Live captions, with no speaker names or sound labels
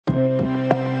You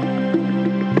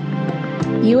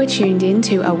are tuned in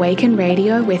to Awaken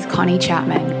Radio with Connie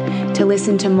Chapman. To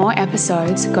listen to more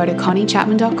episodes, go to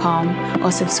conniechapman.com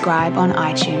or subscribe on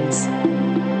iTunes.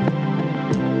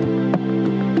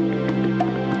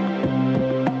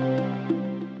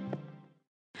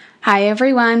 Hi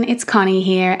everyone, it's Connie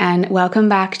here and welcome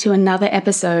back to another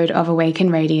episode of Awaken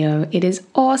Radio. It is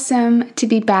awesome to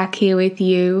be back here with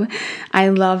you. I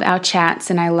love our chats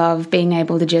and I love being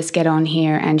able to just get on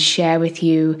here and share with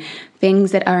you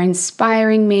things that are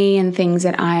inspiring me and things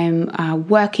that I'm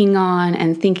working on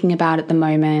and thinking about at the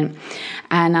moment.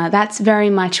 And that's very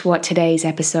much what today's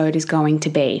episode is going to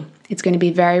be. It's going to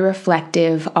be very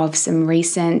reflective of some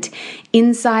recent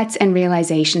insights and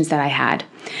realizations that I had.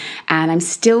 And I'm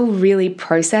still really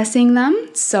processing them.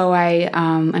 So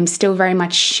I'm still very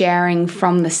much sharing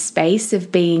from the space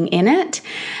of being in it.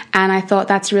 And I thought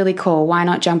that's really cool. Why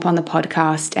not jump on the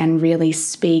podcast and really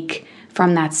speak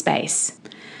from that space?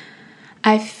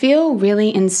 I feel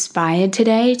really inspired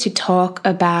today to talk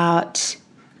about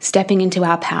stepping into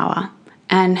our power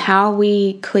and how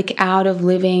we click out of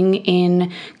living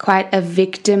in quite a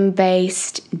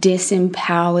victim-based,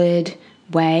 disempowered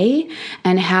way,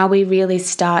 and how we really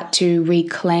start to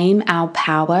reclaim our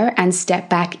power and step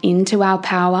back into our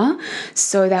power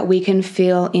so that we can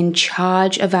feel in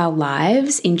charge of our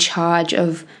lives, in charge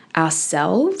of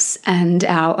ourselves and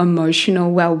our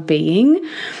emotional well-being,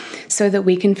 so that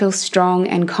we can feel strong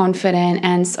and confident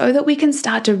and so that we can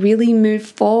start to really move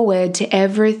forward to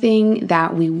everything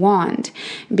that we want.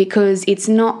 Because it's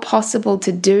not possible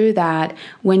to do that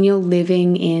when you're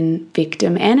living in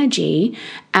victim energy.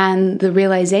 And the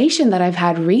realization that I've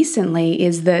had recently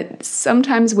is that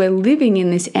sometimes we're living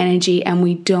in this energy and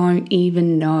we don't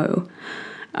even know.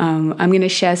 I'm going to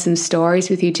share some stories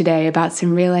with you today about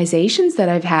some realizations that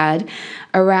I've had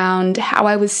around how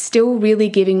I was still really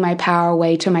giving my power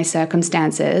away to my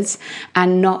circumstances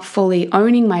and not fully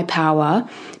owning my power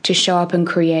to show up and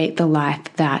create the life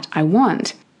that I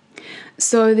want.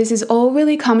 So this has all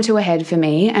really come to a head for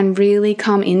me and really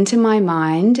come into my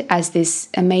mind as this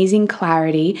amazing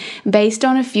clarity based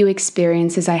on a few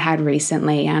experiences I had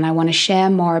recently, and I want to share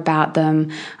more about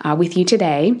them with you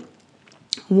today.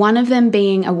 One of them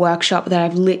being a workshop that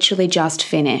I've literally just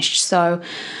finished. So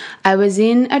I was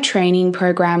in a training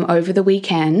program over the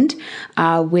weekend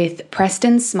with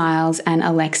Preston Smiles and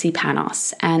Alexi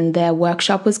Panos, and their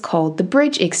workshop was called The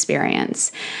Bridge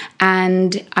Experience.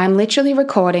 And I'm literally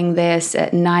recording this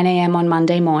at 9 a.m. on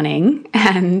Monday morning,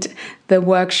 and the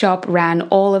workshop ran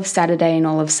all of Saturday and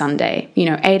all of Sunday,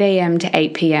 8 a.m. to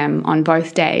 8 p.m. on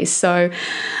both days. So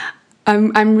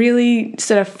I'm really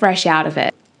sort of fresh out of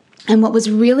it. And what was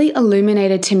really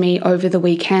illuminated to me over the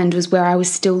weekend was where I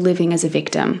was still living as a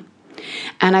victim.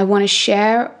 And I want to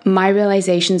share my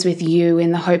realizations with you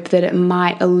in the hope that it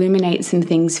might illuminate some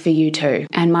things for you too,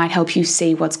 and might help you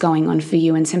see what's going on for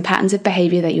you and some patterns of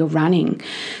behavior that you're running.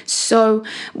 So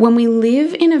when we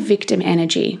live in a victim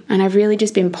energy, and I've really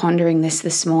just been pondering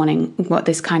this morning, what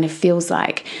this kind of feels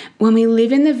like. When we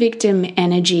live in the victim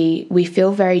energy, we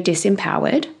feel very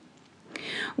disempowered.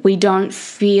 We don't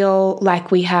feel like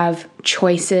we have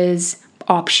choices,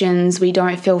 options. We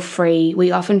don't feel free.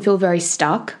 We often feel very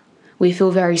stuck. We feel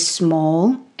very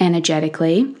small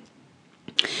energetically.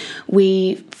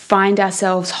 We find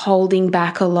ourselves holding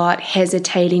back a lot,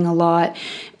 hesitating a lot,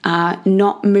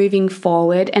 not moving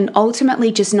forward, and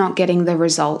ultimately just not getting the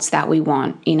results that we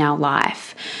want in our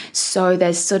life. So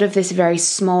there's sort of this very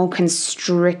small,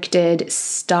 constricted,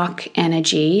 stuck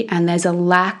energy, and there's a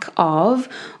lack of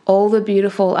all the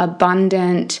beautiful,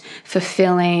 abundant,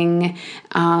 fulfilling,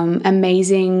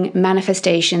 amazing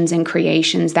manifestations and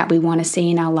creations that we want to see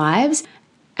in our lives.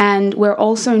 And we're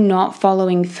also not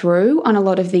following through on a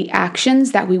lot of the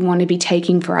actions that we want to be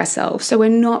taking for ourselves. So we're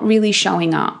not really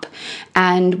showing up.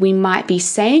 And we might be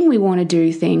saying we want to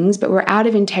do things, but we're out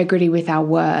of integrity with our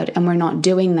word and we're not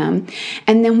doing them.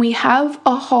 And then we have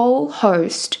a whole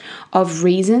host of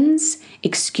reasons,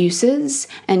 excuses,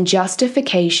 and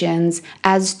justifications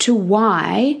as to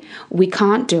why we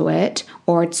can't do it,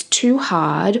 or it's too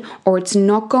hard, or it's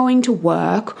not going to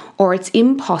work, or it's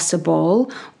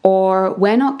impossible, or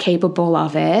we're not capable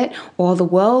of it, or the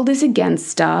world is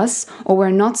against us, or we're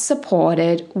not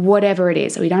supported, whatever it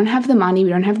is. We don't have the money, we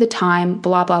don't have the time,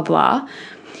 blah, blah, blah.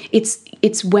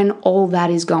 It's when all that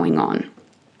is going on.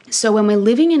 So when we're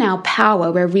living in our power,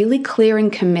 we're really clear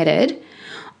and committed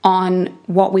on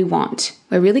what we want.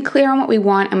 We're really clear on what we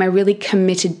want and we're really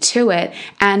committed to it,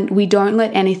 and we don't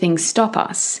let anything stop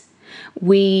us.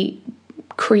 We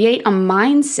create a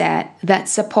mindset that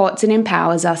supports and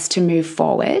empowers us to move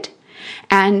forward,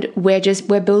 And we're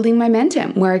building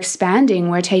momentum, we're expanding,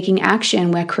 we're taking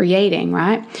action, we're creating,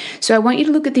 right? So I want you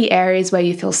to look at the areas where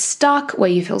you feel stuck, where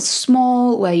you feel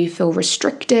small, where you feel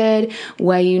restricted,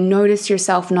 where you notice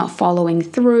yourself not following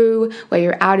through, where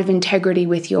you're out of integrity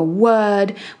with your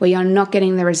word, where you're not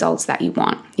getting the results that you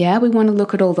want. Yeah, we want to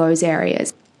look at all those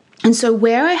areas. And so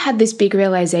where I had this big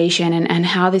realization and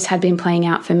how this had been playing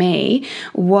out for me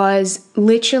was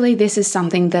literally, this is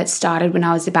something that started when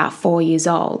I was about 4 years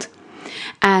old.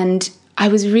 And I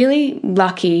was really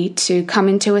lucky to come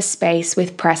into a space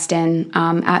with Preston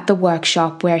at the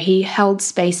workshop where he held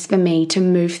space for me to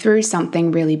move through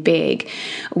something really big,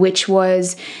 which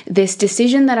was this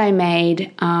decision that I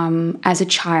made as a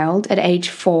child at age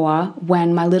 4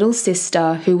 when my little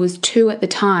sister, who was 2 at the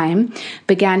time,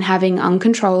 began having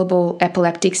uncontrollable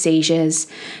epileptic seizures,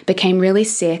 became really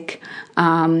sick,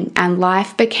 and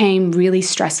life became really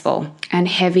stressful and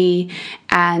heavy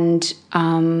and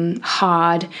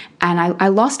hard. And I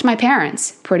lost my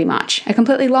parents, pretty much. I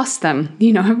completely lost them.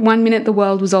 You know, one minute the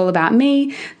world was all about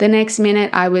me, the next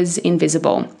minute I was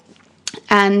invisible.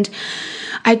 And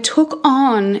I took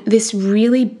on this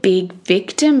really big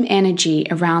victim energy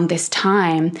around this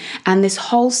time and this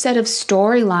whole set of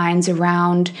storylines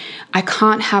around, I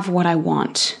can't have what I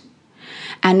want.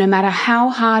 And no matter how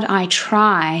hard I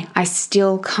try, I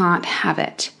still can't have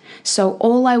it. So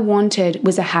all I wanted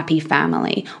was a happy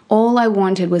family. All I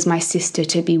wanted was my sister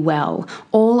to be well.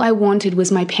 All I wanted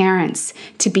was my parents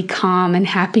to be calm and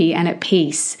happy and at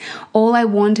peace. All I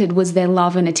wanted was their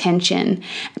love and attention.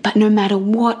 But no matter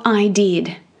what I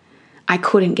did, I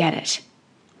couldn't get it.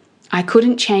 I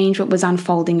couldn't change what was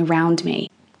unfolding around me.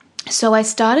 So I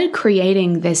started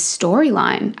creating this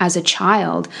storyline as a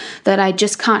child that I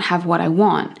just can't have what I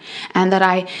want, and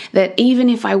that even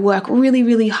if I work really,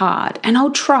 really hard, and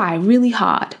I'll try really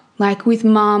hard. Like with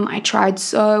mom, I tried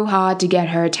so hard to get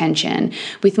her attention.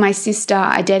 With my sister,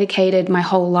 I dedicated my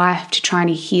whole life to trying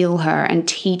to heal her and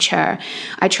teach her.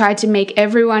 I tried to make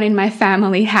everyone in my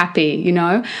family happy, you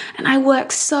know, and I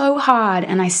worked so hard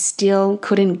and I still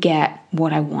couldn't get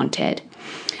what I wanted.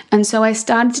 And so I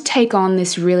started to take on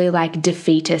this really like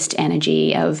defeatist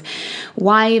energy of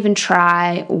why even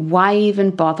try? Why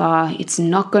even bother? It's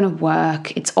not going to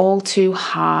work. It's all too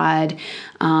hard.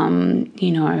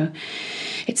 You know,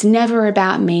 it's never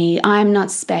about me. I'm not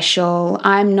special.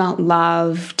 I'm not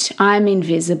loved. I'm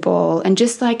invisible. And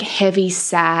just like heavy,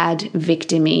 sad,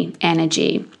 victim-y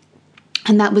energy.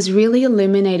 And that was really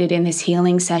illuminated in this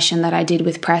healing session that I did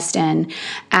with Preston.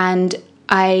 And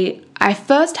I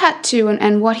first had to,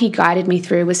 and what he guided me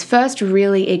through was first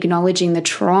really acknowledging the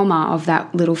trauma of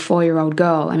that little 4-year-old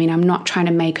girl. I mean, I'm not trying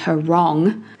to make her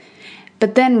wrong,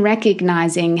 but then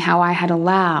recognizing how I had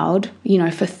allowed, you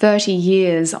know, for 30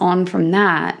 years on from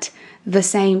that, the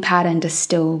same pattern to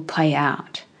still play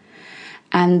out.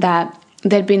 And that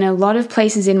there'd been a lot of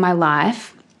places in my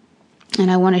life, and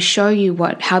I want to show you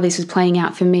how this was playing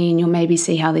out for me, and you'll maybe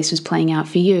see how this was playing out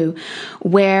for you,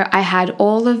 where I had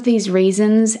all of these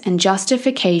reasons and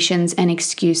justifications and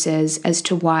excuses as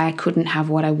to why I couldn't have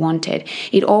what I wanted.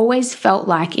 It always felt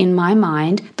like, in my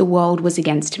mind, the world was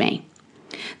against me.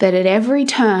 That at every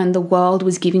turn, the world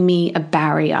was giving me a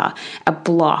barrier, a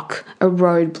block, a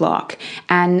roadblock,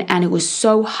 and it was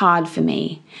so hard for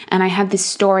me. And I had this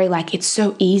story like, it's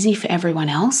so easy for everyone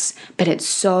else, but it's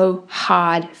so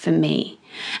hard for me.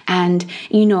 And,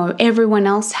 you know, everyone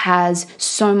else has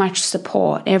so much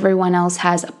support. Everyone else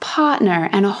has a partner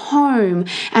and a home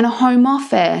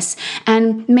office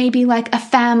and maybe like a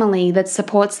family that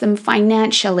supports them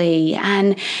financially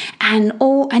and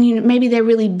you know, maybe they're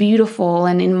really beautiful.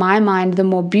 And in my mind, the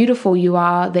more beautiful you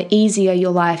are, the easier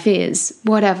your life is,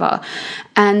 whatever.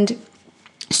 And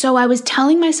so I was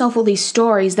telling myself all these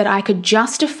stories that I could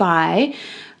justify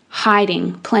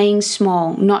hiding, playing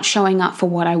small, not showing up for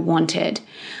what I wanted.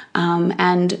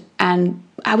 And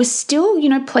I was still, you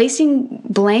know, placing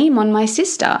blame on my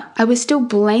sister. I was still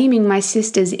blaming my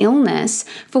sister's illness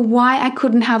for why I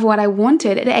couldn't have what I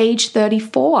wanted at age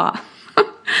 34.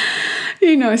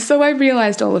 You know, so I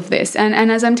realized all of this. And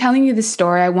as I'm telling you this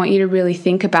story, I want you to really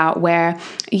think about where,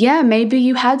 yeah, maybe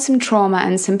you had some trauma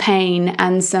and some pain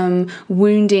and some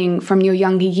wounding from your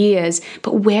younger years,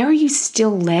 but where are you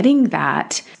still letting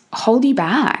that hold you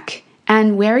back?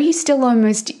 And where are you still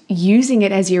almost using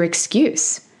it as your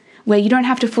excuse? Where you don't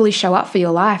have to fully show up for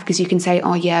your life because you can say,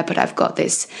 oh yeah, but I've got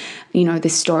this, you know,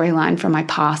 this storyline from my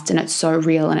past and it's so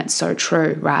real and it's so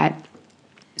true, right?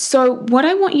 So what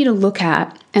I want you to look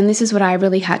at, and this is what I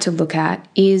really had to look at,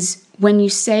 is when you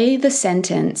say the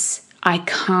sentence, I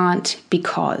can't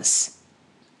because.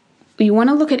 You want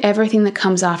to look at everything that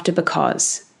comes after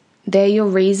because. They're your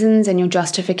reasons and your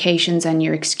justifications and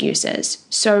your excuses.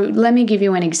 So let me give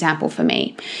you an example for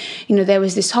me. There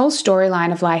was this whole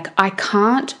storyline of like, I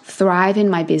can't thrive in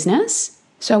my business.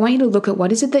 So I want you to look at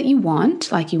what is it that you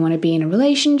want. Like, you want to be in a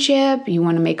relationship, you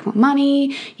want to make more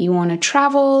money, you want to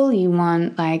travel, you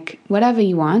want like whatever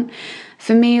you want.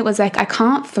 For me, it was like, I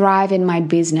can't thrive in my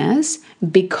business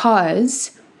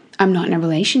because I'm not in a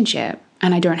relationship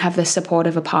and I don't have the support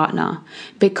of a partner,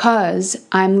 because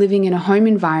I'm living in a home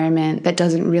environment that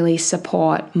doesn't really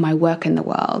support my work in the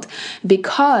world,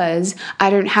 because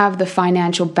I don't have the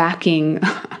financial backing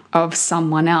of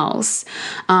someone else,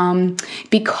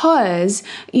 because,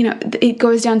 it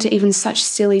goes down to even such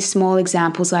silly small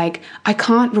examples like, I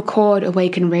can't record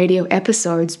Awaken Radio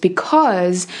episodes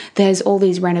because there's all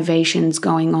these renovations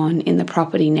going on in the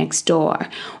property next door,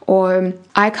 or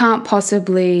I can't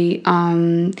possibly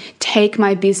take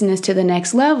my business to the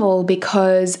next level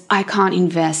because I can't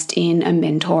invest in a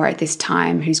mentor at this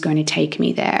time who's going to take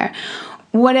me there.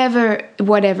 Whatever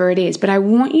it is. But I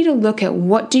want you to look at,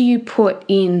 what do you put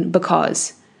in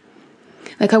because?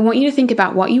 Like, I want you to think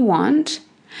about what you want,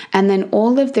 and then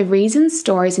all of the reasons,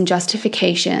 stories, and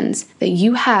justifications that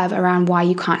you have around why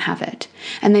you can't have it.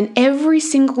 And then every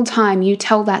single time you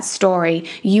tell that story,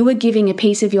 you are giving a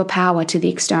piece of your power to the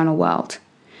external world.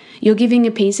 You're giving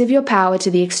a piece of your power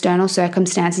to the external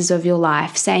circumstances of your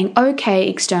life, saying, okay,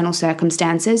 external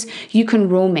circumstances, you can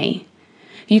rule me.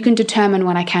 You can determine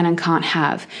what I can and can't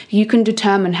have. You can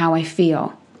determine how I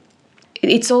feel.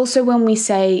 It's also when we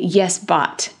say, yes,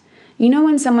 but.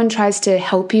 When someone tries to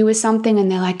help you with something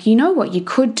and they're like, what you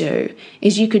could do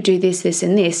is you could do this, this,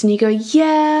 and this. And you go,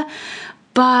 yeah,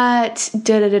 but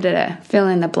da-da-da-da-da, fill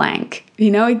in the blank.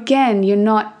 Again, you're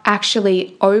not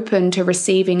actually open to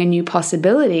receiving a new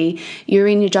possibility. You're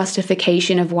in your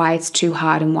justification of why it's too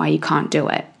hard and why you can't do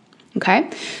it. Okay,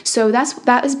 so that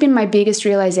has been my biggest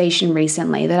realization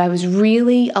recently, that I was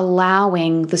really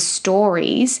allowing the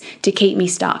stories to keep me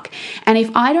stuck. And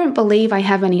if I don't believe I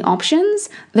have any options,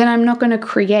 then I'm not going to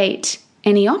create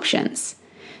any options.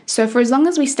 So for as long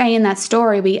as we stay in that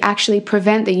story, we actually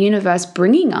prevent the universe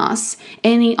bringing us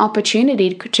any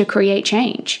opportunity to create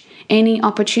change, any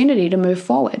opportunity to move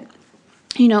forward.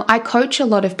 I coach a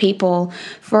lot of people,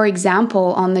 for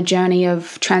example, on the journey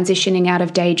of transitioning out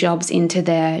of day jobs into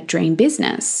their dream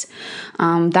business.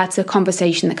 That's a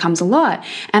conversation that comes a lot.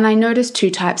 And I notice two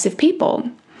types of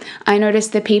people. I notice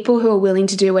the people who are willing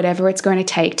to do whatever it's going to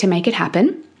take to make it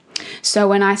happen. So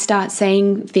when I start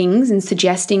saying things and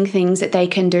suggesting things that they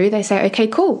can do, they say, okay,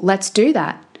 cool, let's do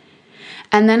that.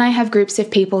 And then I have groups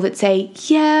of people that say,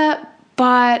 yeah,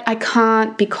 but I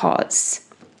can't because...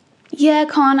 Yeah,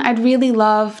 Con, I'd really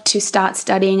love to start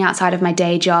studying outside of my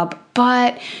day job,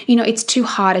 but, it's too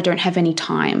hard. I don't have any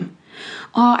time.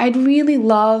 Oh, I'd really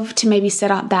love to maybe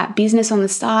set up that business on the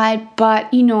side, but,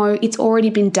 it's already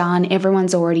been done.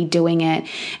 Everyone's already doing it.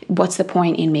 What's the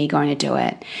point in me going to do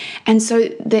it? And so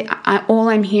all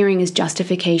I'm hearing is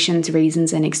justifications,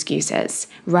 reasons, and excuses,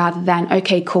 rather than,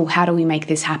 okay, cool, how do we make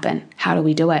this happen? How do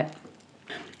we do it?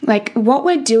 Like, what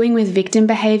we're doing with victim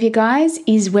behavior, guys,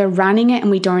 is we're running it and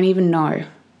we don't even know.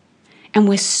 And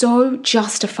we're so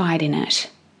justified in it.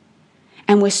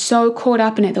 And we're so caught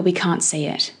up in it that we can't see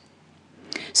it.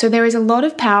 So there is a lot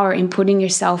of power in putting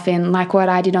yourself in, like what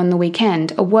I did on the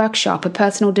weekend, a workshop, a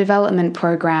personal development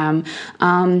program,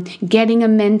 getting a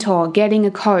mentor, getting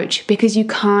a coach, because you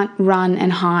can't run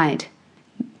and hide.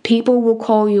 People will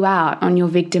call you out on your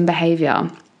victim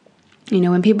behavior.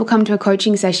 When people come to a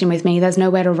coaching session with me, there's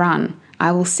nowhere to run.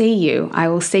 I will see you. I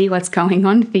will see what's going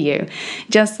on for you.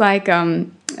 Just like,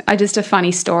 just a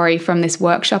funny story from this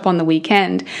workshop on the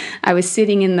weekend. I was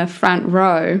sitting in the front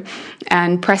row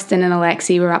and Preston and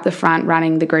Alexi were up the front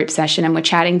running the group session and we're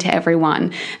chatting to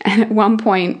everyone. And at one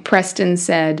point, Preston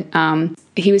said,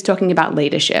 he was talking about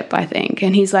leadership, I think.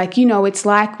 And he's like, it's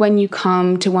like when you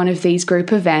come to one of these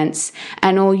group events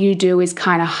and all you do is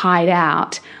kind of hide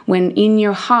out, when in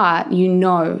your heart, you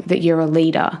know that you're a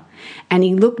leader. And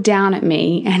he looked down at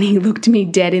me and he looked me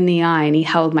dead in the eye and he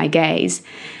held my gaze.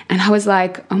 And I was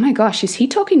like, oh my gosh, is he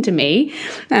talking to me?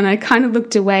 And I kind of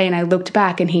looked away and I looked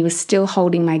back and he was still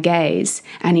holding my gaze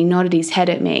and he nodded his head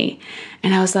at me.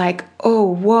 And I was like, oh,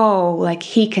 whoa, like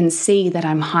he can see that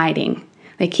I'm hiding.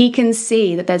 Like he can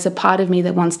see that there's a part of me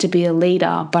that wants to be a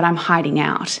leader, but I'm hiding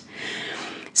out.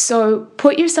 So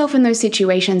put yourself in those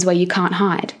situations where you can't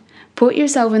hide. Put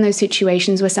yourself in those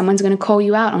situations where someone's going to call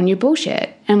you out on your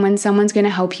bullshit and when someone's going to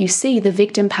help you see the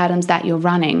victim patterns that you're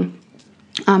running.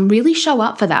 Really show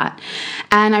up for that.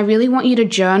 And I really want you to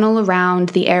journal around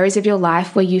the areas of your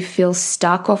life where you feel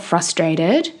stuck or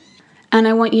frustrated. And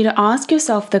I want you to ask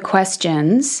yourself the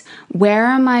questions, where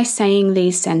am I saying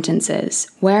these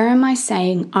sentences? Where am I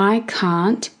saying I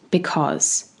can't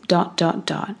because ...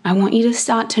 I want you to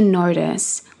start to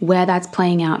notice where that's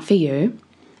playing out for you.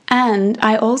 And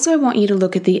I also want you to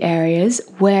look at the areas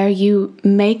where you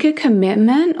make a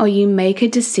commitment or you make a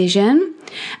decision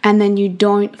and then you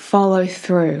don't follow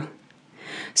through.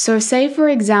 So say, for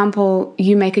example,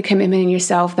 you make a commitment in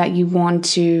yourself that you want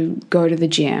to go to the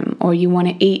gym, or you want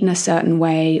to eat in a certain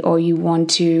way, or you want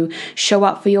to show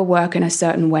up for your work in a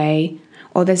certain way,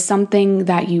 or there's something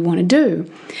that you want to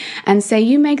do. And say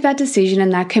you make that decision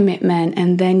and that commitment,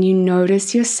 and then you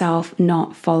notice yourself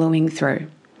not following through.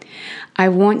 I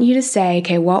want you to say,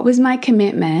 okay, what was my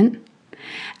commitment?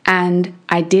 And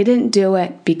I didn't do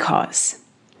it because.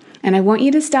 And I want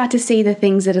you to start to see the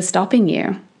things that are stopping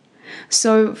you.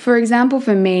 So, for example,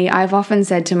 for me, I've often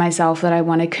said to myself that I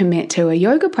want to commit to a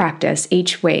yoga practice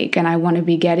each week, and I want to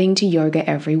be getting to yoga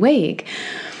every week.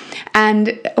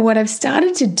 And what I've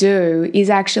started to do is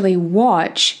actually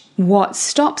watch what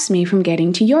stops me from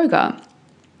getting to yoga.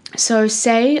 So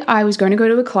say I was going to go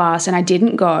to a class and I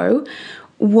didn't go.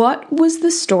 What was the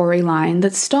storyline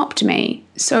that stopped me?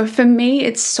 So for me,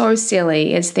 it's so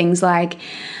silly. It's things like,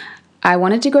 I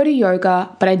wanted to go to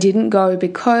yoga, but I didn't go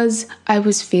because I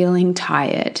was feeling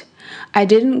tired. I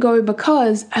didn't go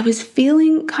because I was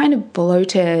feeling kind of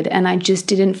bloated and I just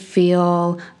didn't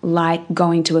feel like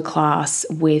going to a class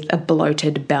with a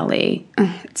bloated belly.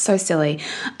 It's so silly.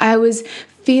 I was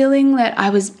feeling that I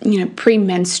was,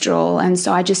 premenstrual, and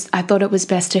so I thought it was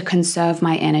best to conserve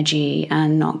my energy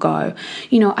and not go.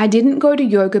 I didn't go to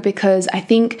yoga because I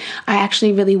think I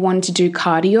actually really wanted to do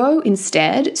cardio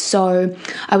instead, so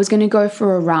I was going to go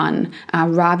for a run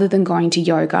rather than going to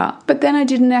yoga. But then I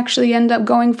didn't actually end up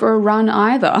going for a run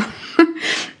either.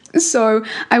 So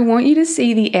I want you to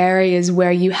see the areas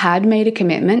where you had made a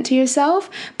commitment to yourself,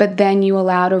 but then you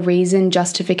allowed a reason,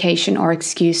 justification, or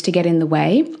excuse to get in the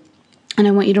way. And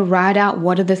I want you to write out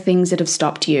what are the things that have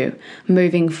stopped you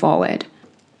moving forward.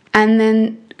 And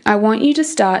then I want you to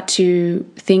start to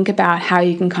think about how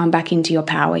you can come back into your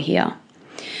power here.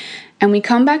 And we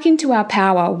come back into our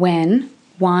power when,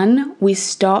 one, we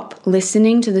stop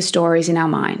listening to the stories in our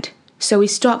mind. So we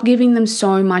stop giving them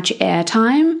so much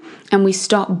airtime and we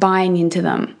stop buying into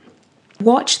them.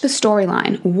 Watch the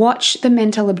storyline, watch the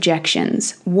mental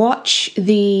objections, watch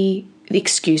the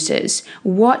excuses,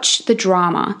 watch the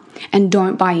drama, and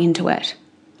don't buy into it.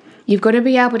 You've got to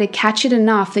be able to catch it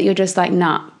enough that you're just like,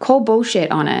 nah, call bullshit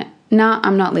on it. Nah,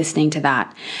 I'm not listening to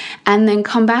that. And then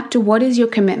come back to what is your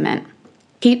commitment.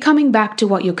 Keep coming back to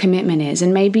what your commitment is,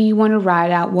 and maybe you want to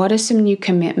write out what are some new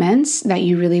commitments that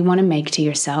you really want to make to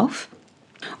yourself.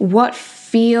 What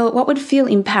would feel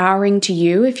empowering to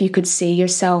you if you could see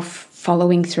yourself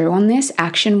following through on this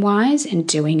action-wise and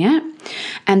doing it,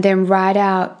 and then write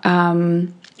out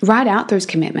those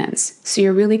commitments so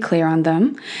you're really clear on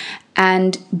them,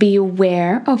 and be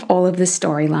aware of all of the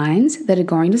storylines that are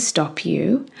going to stop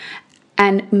you,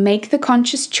 and make the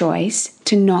conscious choice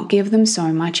to not give them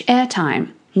so much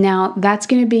airtime. Now, that's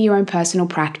going to be your own personal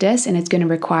practice and it's going to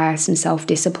require some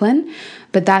self-discipline,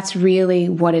 but that's really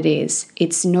what it is.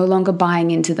 It's no longer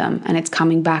buying into them, and it's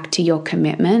coming back to your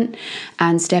commitment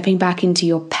and stepping back into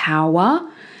your power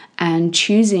and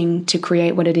choosing to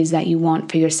create what it is that you want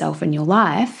for yourself and your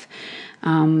life,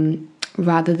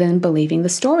 rather than believing the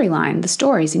storyline, the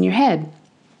stories in your head.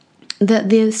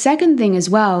 The second thing as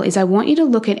well is I want you to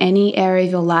look at any area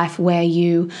of your life where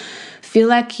you feel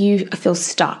like you feel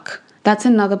stuck. That's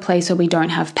another place where we don't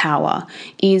have power,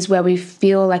 is where we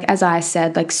feel like, as I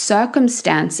said, like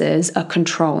circumstances are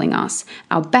controlling us.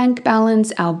 Our bank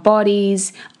balance, our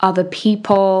bodies, other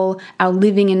people, our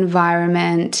living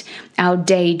environment, our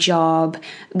day job.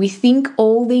 We think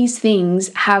all these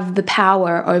things have the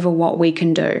power over what we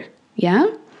can do. Yeah?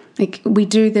 Like we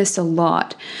do this a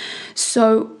lot.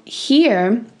 So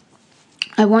here,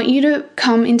 I want you to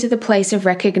come into the place of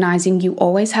recognizing you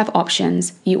always have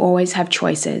options, you always have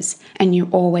choices, and you're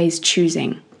always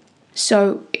choosing.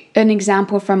 So an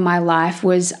example from my life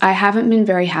was I haven't been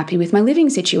very happy with my living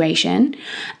situation,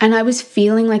 and I was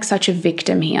feeling like such a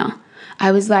victim here.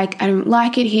 I was like, I don't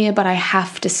like it here, but I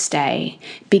have to stay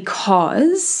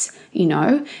because,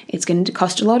 it's going to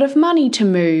cost a lot of money to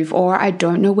move, or I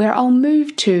don't know where I'll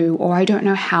move to, or I don't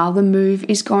know how the move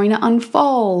is going to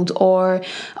unfold, or,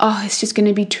 it's just going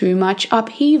to be too much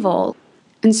upheaval.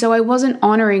 And so I wasn't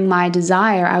honoring my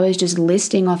desire. I was just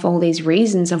listing off all these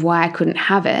reasons of why I couldn't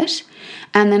have it.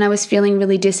 And then I was feeling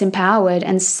really disempowered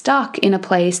and stuck in a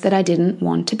place that I didn't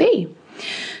want to be.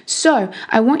 So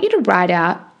I want you to write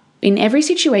out, in every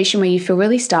situation where you feel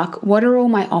really stuck, what are all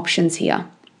my options here?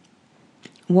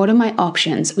 What are my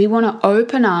options? We want to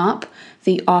open up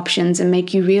the options and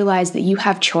make you realize that you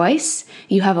have choice.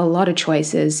 You have a lot of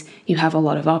choices. You have a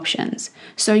lot of options.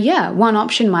 So yeah, one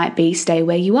option might be stay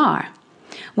where you are.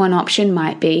 One option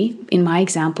might be, in my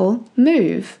example,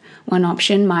 move. One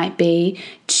option might be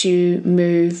to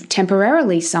move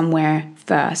temporarily somewhere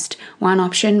first. One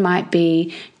option might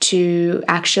be to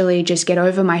actually just get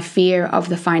over my fear of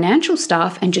the financial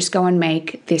stuff and just go and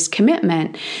make this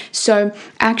commitment. So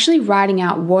actually writing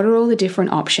out what are all the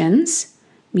different options.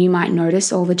 You might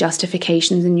notice all the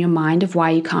justifications in your mind of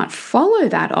why you can't follow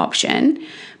that option,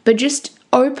 but just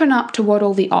open up to what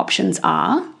all the options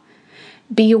are.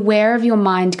 Be aware of your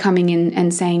mind coming in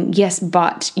and saying, yes,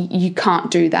 but you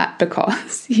can't do that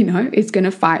because, it's going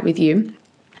to fight with you.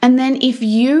 And then if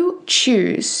you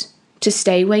choose to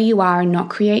stay where you are and not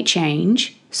create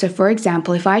change, so for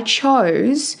example, if I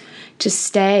chose to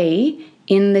stay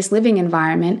in this living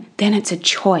environment, then it's a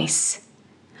choice.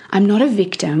 I'm not a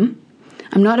victim.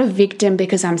 I'm not a victim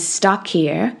because I'm stuck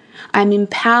here. I'm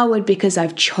empowered because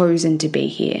I've chosen to be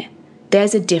here.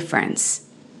 There's a difference.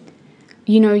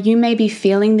 You may be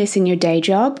feeling this in your day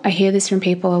job. I hear this from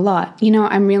people a lot.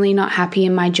 I'm really not happy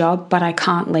in my job, but I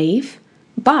can't leave.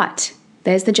 But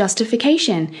there's the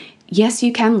justification. Yes,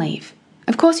 you can leave.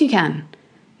 Of course you can.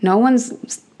 No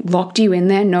one's locked you in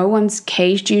there. No one's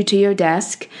caged you to your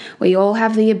desk. We all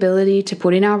have the ability to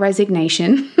put in our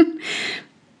resignation.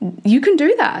 You can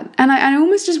do that. And I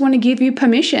almost just want to give you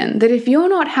permission that if you're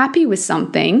not happy with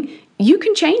something, you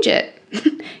can change it.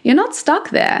 You're not stuck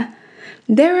there.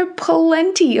 There are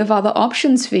plenty of other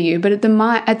options for you, but at the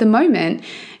moment,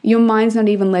 your mind's not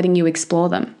even letting you explore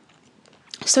them.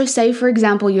 So say, for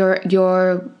example,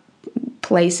 your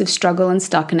place of struggle and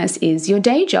stuckness is your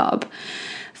day job.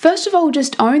 First of all,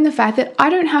 just own the fact that I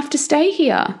don't have to stay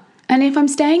here. And if I'm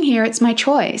staying here, it's my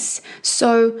choice.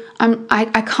 So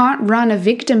I can't run a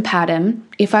victim pattern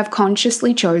if I've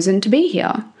consciously chosen to be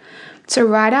here. So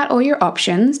write out all your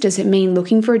options. Does it mean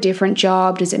looking for a different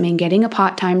job? Does it mean getting a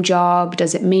part-time job?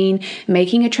 Does it mean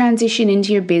making a transition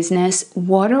into your business?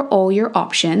 What are all your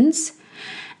options?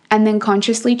 And then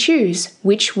consciously choose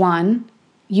which one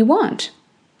you want.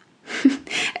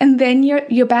 And then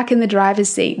you're back in the driver's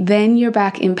seat. Then you're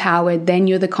back empowered. Then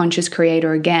you're the conscious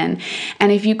creator again.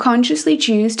 And if you consciously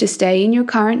choose to stay in your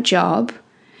current job,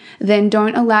 then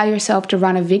don't allow yourself to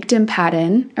run a victim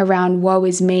pattern around, woe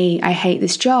is me, I hate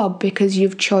this job, because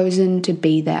you've chosen to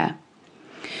be there.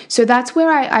 So that's where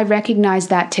I recognize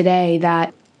that today,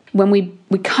 that when we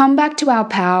come back to our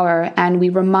power and we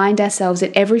remind ourselves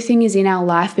that everything is in our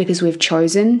life because we've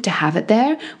chosen to have it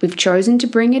there, we've chosen to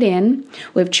bring it in,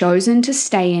 we've chosen to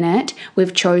stay in it,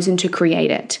 we've chosen to create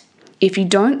it. If you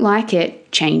don't like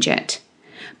it, change it.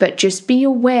 But just be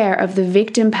aware of the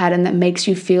victim pattern that makes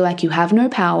you feel like you have no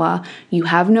power, you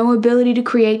have no ability to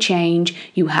create change,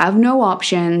 you have no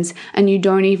options, and you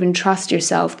don't even trust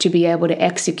yourself to be able to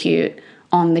execute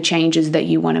on the changes that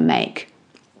you want to make.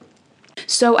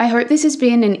 So I hope this has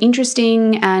been an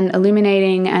interesting and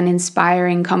illuminating and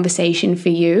inspiring conversation for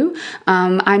you.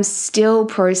 I'm still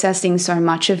processing so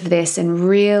much of this and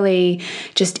really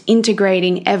just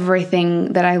integrating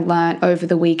everything that I learned over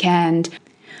the weekend.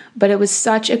 But it was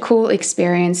such a cool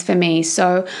experience for me.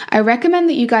 So I recommend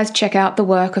that you guys check out the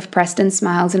work of Preston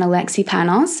Smiles and Alexi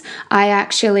Panos. I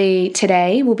actually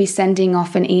today will be sending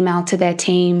off an email to their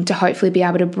team to hopefully be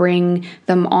able to bring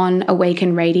them on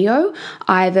Awaken Radio,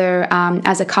 either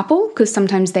as a couple, because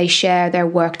sometimes they share their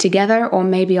work together, or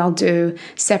maybe I'll do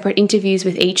separate interviews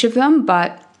with each of them.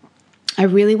 But I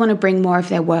really want to bring more of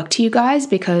their work to you guys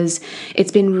because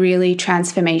it's been really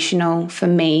transformational for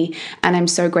me, and I'm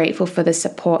so grateful for the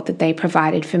support that they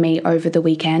provided for me over the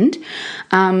weekend.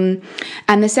 And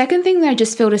the second thing that I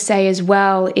just feel to say as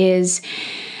well is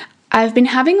I've been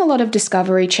having a lot of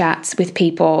discovery chats with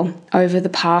people over the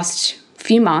past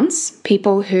few months,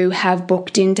 people who have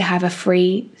booked in to have a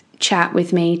free chat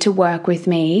with me, to work with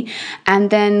me, and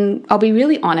then I'll be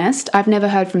really honest, I've never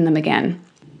heard from them again.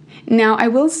 Now, I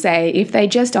will say, if they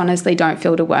just honestly don't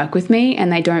feel to work with me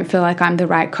and they don't feel like I'm the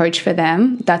right coach for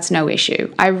them, that's no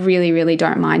issue. I really, really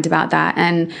don't mind about that,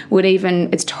 and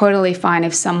it's totally fine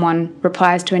if someone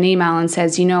replies to an email and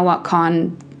says, you know what,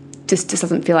 Con, this just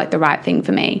doesn't feel like the right thing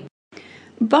for me.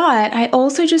 But I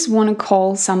also just want to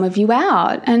call some of you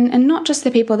out, and not just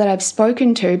the people that I've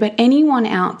spoken to, but anyone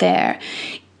out there.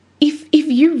 If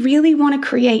you really want to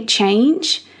create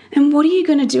change, then what are you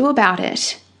going to do about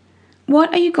it?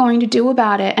 What are you going to do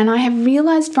about it? And I have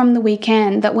realized from the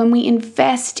weekend that when we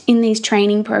invest in these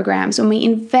training programs, when we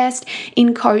invest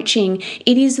in coaching,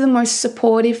 it is the most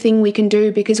supportive thing we can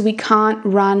do because we can't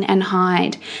run and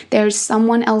hide. There's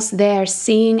someone else there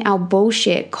seeing our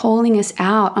bullshit, calling us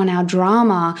out on our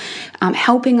drama,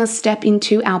 helping us step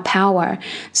into our power.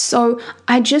 So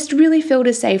I just really feel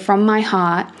to say from my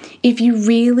heart, if you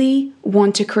really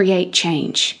want to create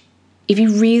change, if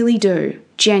you really do,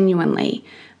 genuinely,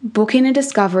 book in a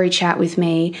discovery chat with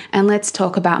me and let's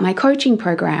talk about my coaching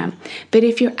program. But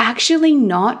if you're actually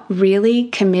not really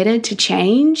committed to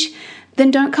change,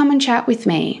 then don't come and chat with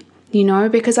me.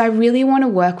 Because I really want to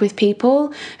work with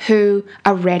people who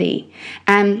are ready.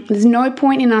 And there's no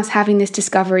point in us having this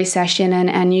discovery session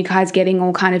and you guys getting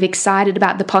all kind of excited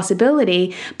about the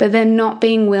possibility, but then not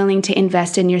being willing to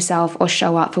invest in yourself or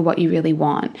show up for what you really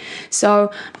want. So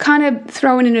I'm kind of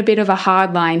throwing in a bit of a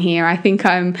hard line here. I think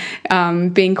I'm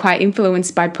being quite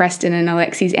influenced by Preston and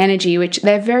Alexi's energy, which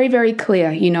they're very, very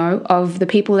clear, of the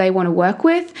people they want to work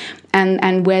with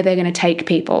and where they're going to take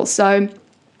people. So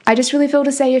I just really feel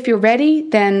to say if you're ready,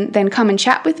 then come and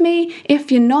chat with me.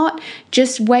 If you're not,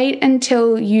 just wait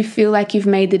until you feel like you've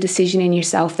made the decision in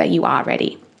yourself that you are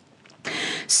ready.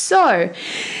 So,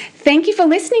 thank you for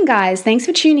listening, guys. Thanks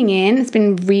for tuning in. It's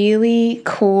been really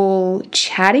cool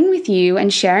chatting with you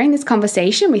and sharing this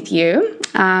conversation with you.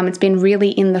 It's been really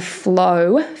in the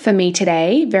flow for me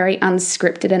today, very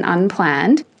unscripted and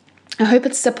unplanned. I hope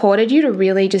it's supported you to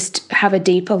really just have a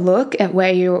deeper look at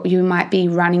where you might be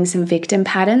running some victim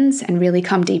patterns and really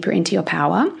come deeper into your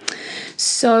power.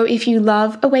 So if you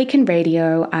love Awaken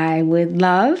Radio, I would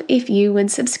love if you would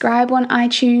subscribe on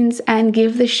iTunes and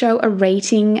give the show a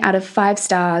rating out of 5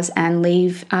 stars and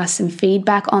leave us some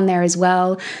feedback on there as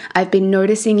well. I've been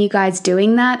noticing you guys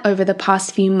doing that over the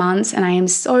past few months and I am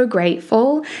so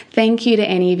grateful. Thank you to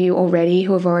any of you already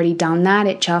who have already done that.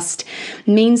 It just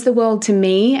means the world to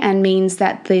me and means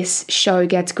that this show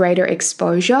gets greater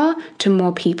exposure to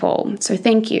more people. So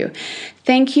thank you.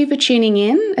 Thank you for tuning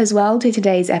in as well to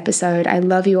today's episode. I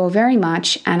love you all very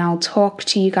much, and I'll talk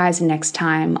to you guys next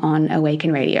time on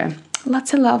Awaken Radio.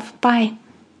 Lots of love. Bye.